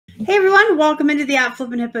Hey everyone, welcome into the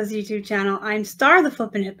Flippin' Hippos YouTube channel. I'm Star, the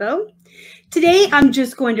Flippin' Hippo. Today I'm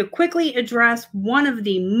just going to quickly address one of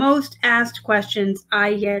the most asked questions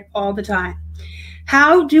I get all the time.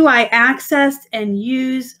 How do I access and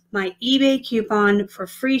use my eBay coupon for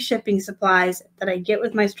free shipping supplies that I get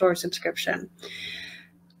with my store subscription?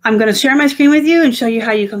 I'm going to share my screen with you and show you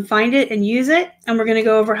how you can find it and use it. And we're going to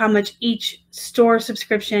go over how much each store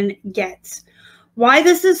subscription gets. Why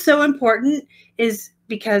this is so important is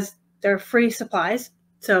because they're free supplies.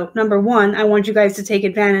 So number one, I want you guys to take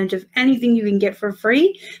advantage of anything you can get for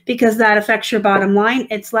free because that affects your bottom line.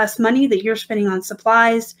 It's less money that you're spending on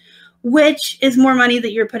supplies, which is more money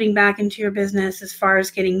that you're putting back into your business as far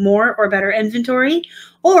as getting more or better inventory,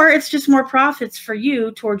 or it's just more profits for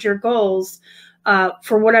you towards your goals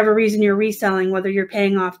for whatever reason you're reselling, whether you're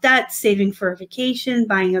paying off debt, saving for a vacation,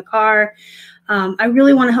 buying a car. I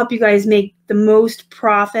really want to help you guys make the most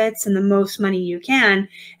profits and the most money you can.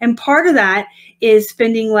 And part of that is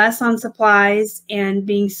spending less on supplies and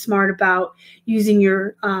being smart about using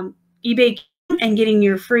your eBay and getting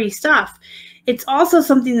your free stuff. It's also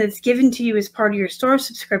something that's given to you as part of your store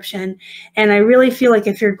subscription. And I really feel like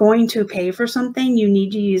if you're going to pay for something, you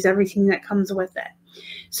need to use everything that comes with it.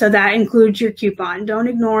 So that includes your coupon. Don't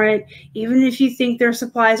ignore it. Even if you think their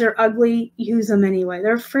supplies are ugly, use them anyway.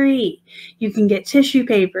 They're free. You can get tissue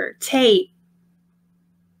paper, tape,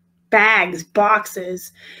 bags,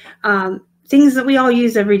 boxes, things that we all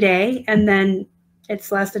use every day, and then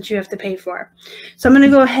it's less that you have to pay for. So I'm going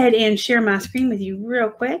to go ahead and share my screen with you real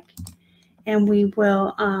quick, and we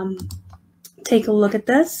will take a look at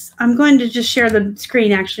this. I'm going to just share the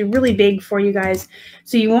screen actually really big for you guys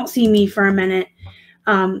so you won't see me for a minute.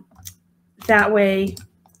 That way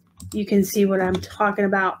you can see what I'm talking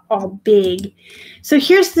about all big. So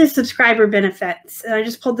here's the subscriber benefits. And I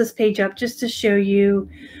just pulled this page up just to show you.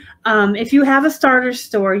 If you have a starter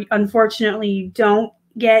store, unfortunately you don't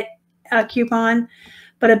get a coupon,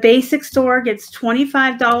 but a basic store gets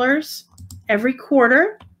 $25 every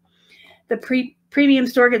quarter. The premium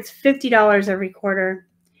store gets $50 every quarter.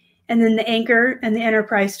 And then the Anchor and the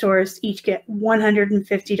Enterprise stores each get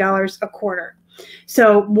 $150 a quarter.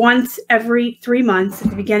 So once every 3 months, at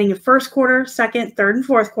the beginning of first quarter, second, third, and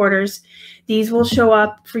fourth quarters, these will show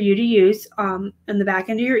up for you to use in the back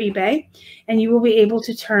end of your eBay, and you will be able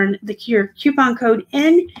to turn your coupon code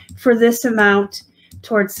in for this amount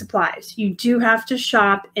towards supplies. You do have to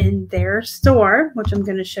shop in their store, which I'm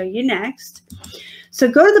going to show you next. So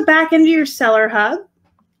go to the back end of your seller hub,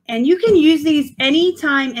 and you can use these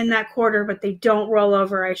anytime in that quarter, but they don't roll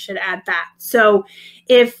over. I should add that. So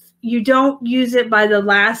if you don't use it by the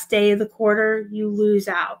last day of the quarter, you lose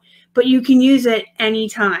out. But you can use it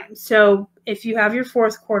anytime. So if you have your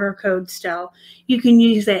fourth quarter code still, you can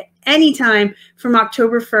use it anytime from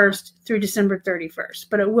October 1st through December 31st.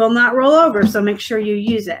 But it will not roll over, so make sure you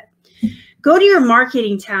use it. Go to your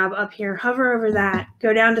marketing tab up here. Hover over that.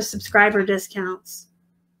 Go down to subscriber discounts.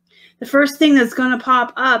 The first thing that's going to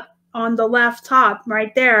pop up on the left top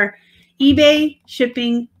right there, eBay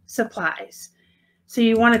shipping supplies. So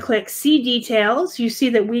you want to click see details. You see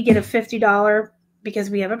that we get a $50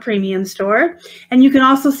 because we have a premium store. And you can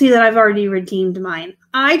also see that I've already redeemed mine.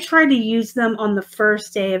 I try to use them on the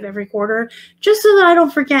first day of every quarter just so that I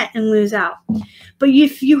don't forget and lose out. But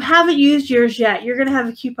if you haven't used yours yet, you're going to have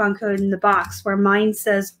a coupon code in the box where mine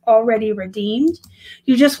says already redeemed.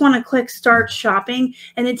 You just want to click start shopping,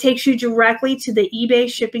 and it takes you directly to the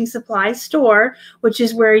eBay shipping supply store, which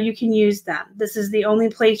is where you can use them. This is the only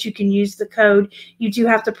place you can use the code. You do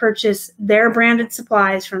have to purchase their branded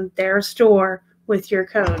supplies from their store with your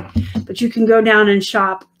code, but you can go down and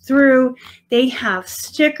shop through. They have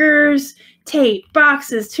stickers, tape,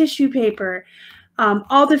 boxes, tissue paper,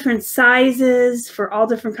 all different sizes for all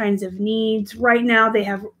different kinds of needs. Right now they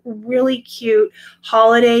have really cute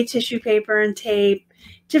holiday tissue paper and tape,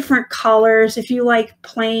 different colors. If you like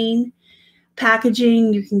plain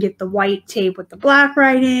packaging, you can get the white tape with the black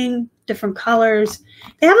writing, different colors.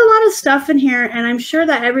 They have a lot of stuff in here, and I'm sure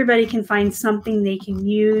that everybody can find something they can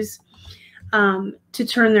use to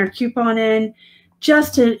turn their coupon in,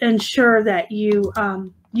 just to ensure that you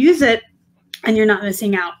use it and you're not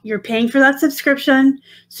missing out. You're paying for that subscription,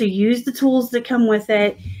 so use the tools that come with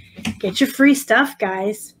it. Get your free stuff,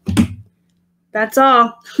 guys. That's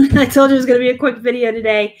all. I told you it was going to be a quick video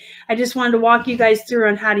today. I just wanted to walk you guys through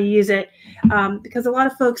on how to use it because a lot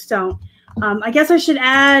of folks don't. I guess I should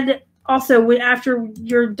add also, after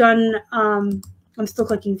you're done, I'm still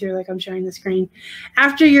clicking through like I'm sharing the screen.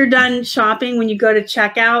 After you're done shopping, when you go to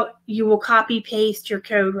checkout, you will copy paste your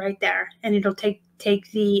code right there, and it'll take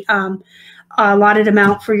the allotted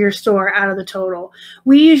amount for your store out of the total.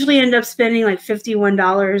 We usually end up spending like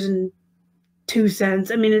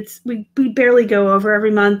 $51.02. I mean, we barely go over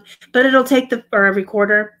every month, but it'll take or every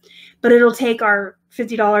quarter, but it'll take our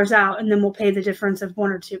 $50 out, and then we'll pay the difference of $1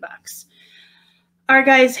 or $2. All right,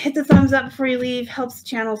 guys, hit the thumbs up before you leave. Helps the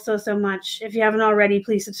channel so much. If you haven't already,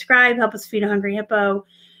 please subscribe. Help us feed a hungry hippo.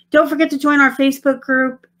 Don't forget to join our Facebook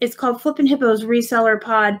group. It's called Flippin' Hippo's Reseller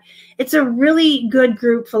Pod. It's a really good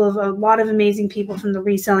group full of a lot of amazing people from the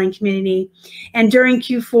reselling community. And during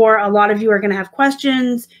Q4, a lot of you are going to have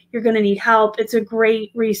questions. You're going to need help. It's a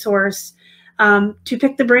great resource to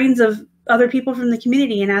pick the brains of other people from the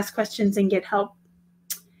community and ask questions and get help.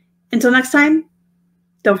 Until next time,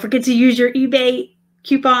 don't forget to use your eBay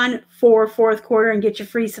coupon for fourth quarter and get your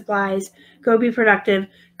free supplies. Go be productive.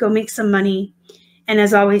 Go make some money. And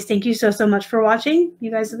as always, thank you so much for watching.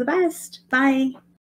 You guys are the best. Bye.